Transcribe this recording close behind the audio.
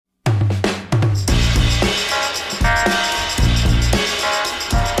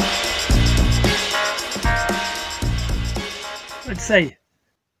say,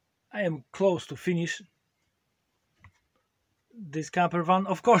 I am close to finish this camper van.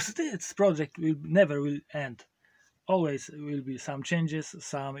 Of course, this project will never end. Always will be some changes,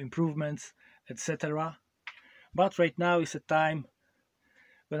 some improvements, etc. But right now is a time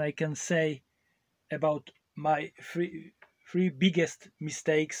when I can say about my three biggest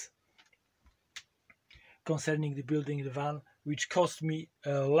mistakes concerning the building the van, which cost me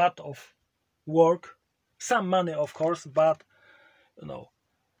a lot of work, some money of course, but you know,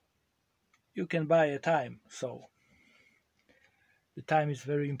 you can buy a time, so the time is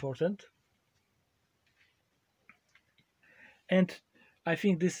very important. And I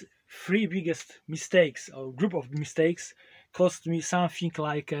think these three biggest mistakes or group of mistakes cost me something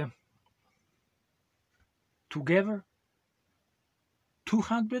like together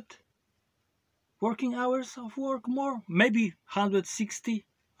 200 working hours of work, more maybe 160.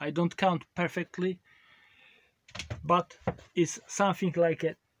 I don't count perfectly, but it's something like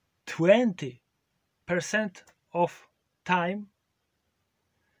a 20% of time.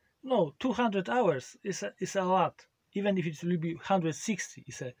 No, 200 hours is a lot. Even if it will be 160,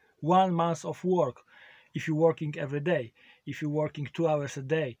 it's a 1 month of work. If you're working every day, if you're working 2 hours a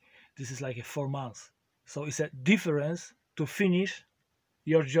day, this is like a 4 months. So it's a difference to finish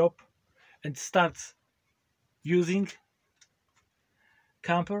your job and start using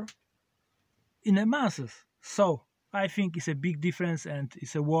camper in a month. So I think it's a big difference, and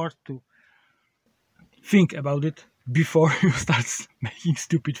it's a worth to think about it before you start making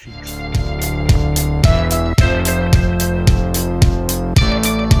stupid things.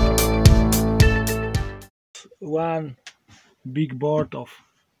 One big board of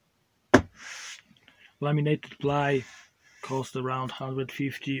laminated ply cost around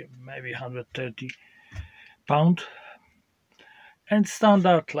 150, maybe 130 pound, and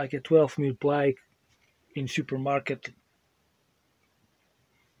standard like a 12mm ply in supermarket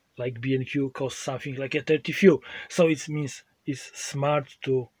like B&Q costs something like a 30 few. So it means it's smart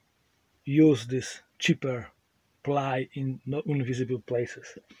to use this cheaper ply in not invisible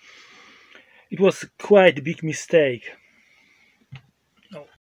places. It was quite a big mistake. No.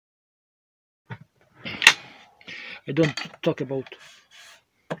 I don't talk about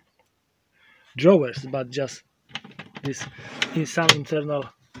drawers, but just this in some internal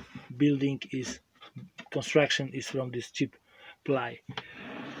building is construction is from this cheap ply.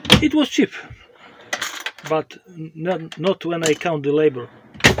 It was cheap, but not when I count the labor.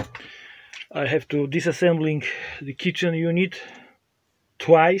 I have to disassembling the kitchen unit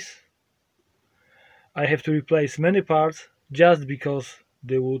twice. I have to replace many parts just because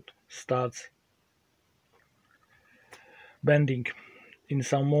the wood starts bending in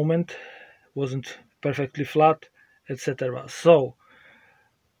some moment, wasn't perfectly flat, etc. So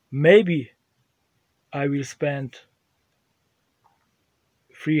maybe I will spend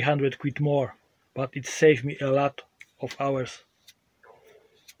 300 quid more, but it saved me a lot of hours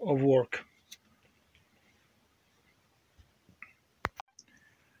of work.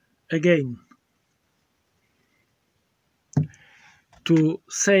 Again, to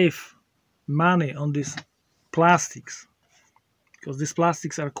save money on these plastics, because these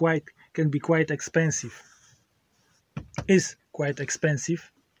plastics are can be quite expensive, is quite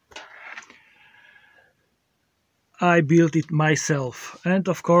expensive, I built it myself, and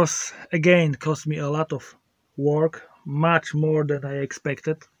of course again cost me a lot of work, much more than I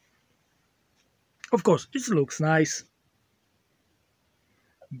expected. Of course it looks nice,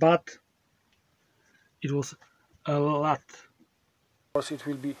 but it was a lot. Of course it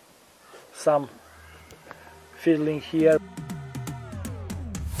will be some fiddling here.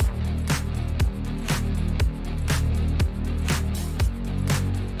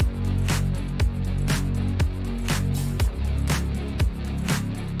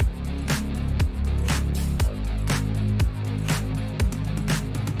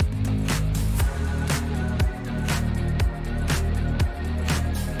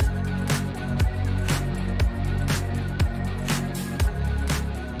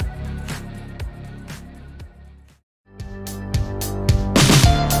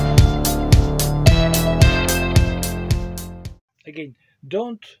 Again,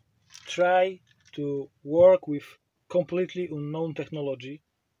 don't try to work with completely unknown technology.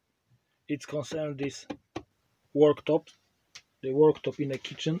 It concerns this worktop, the worktop in a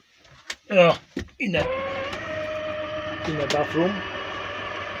kitchen, in a bathroom,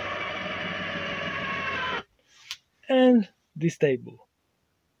 and this table.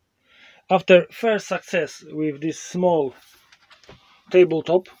 After first success with this small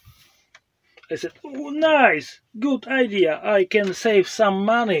tabletop, I said, oh, nice, good idea, I can save some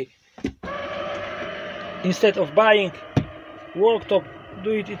money. Instead of buying worktop,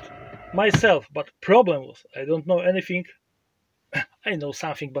 do it myself. But problem was I don't know anything. I know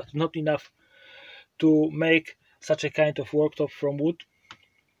something, but not enough to make such a kind of worktop from wood,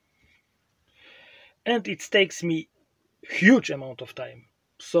 and it takes me huge amount of time.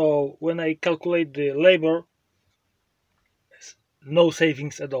 So when I calculate the labor, no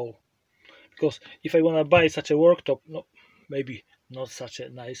savings at all. Because if I want to buy such a worktop, no, maybe not such a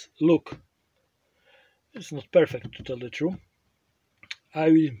nice look. It's not perfect, to tell the truth. I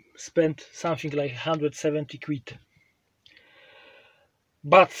will spend something like 170 quid.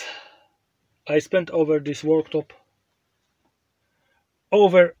 But I spent over this worktop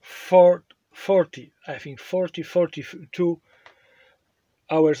over 40, I think 42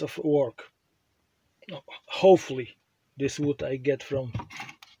 hours of work. Hopefully this wood I get from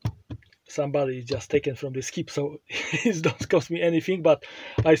somebody just taken from the skip, so it don't cost me anything, but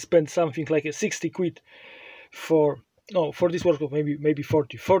I spent something like a 60 quid for this workshop, maybe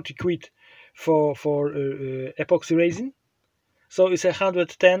 40 quid for epoxy resin. So it's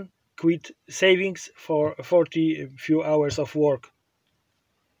 110 quid savings for 40 few hours of work.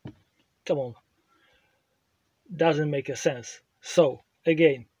 Come on, doesn't make a sense. So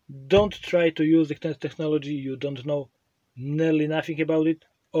again, don't try to use the technology you don't know nearly nothing about it,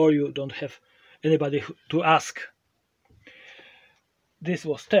 or you don't have anybody to ask. This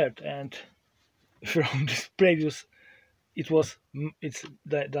was third, and from this previous it's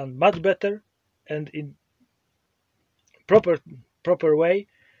done much better, and in proper way,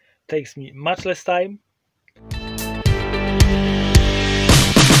 takes me much less time.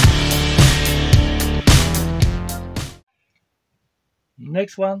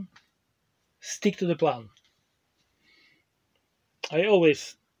 Next one, stick to the plan. I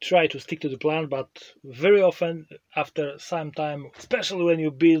always try to stick to the plan, but very often after some time, especially when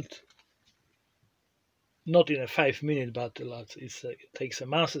you build not in a 5 minute, but it takes a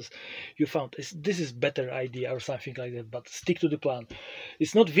months, you found this is better idea or something like that. But stick to the plan.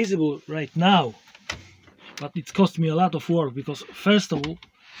 It's not visible right now, but it cost me a lot of work, because first of all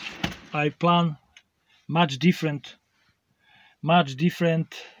I plan much different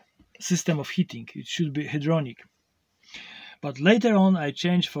system of heating. It should be hydronic, but later on I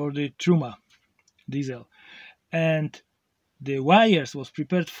changed for the Truma diesel, and the wires was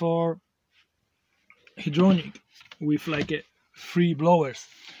prepared for hydronic with like a 3 blowers.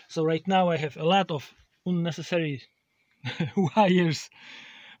 So right now I have a lot of unnecessary wires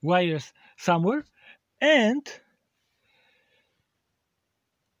somewhere, and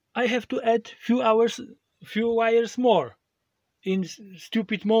I have to add few wires more in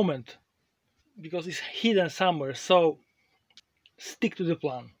stupid moment, because it's hidden somewhere. So stick to the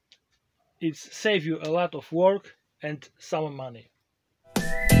plan. It saves you a lot of work and some money.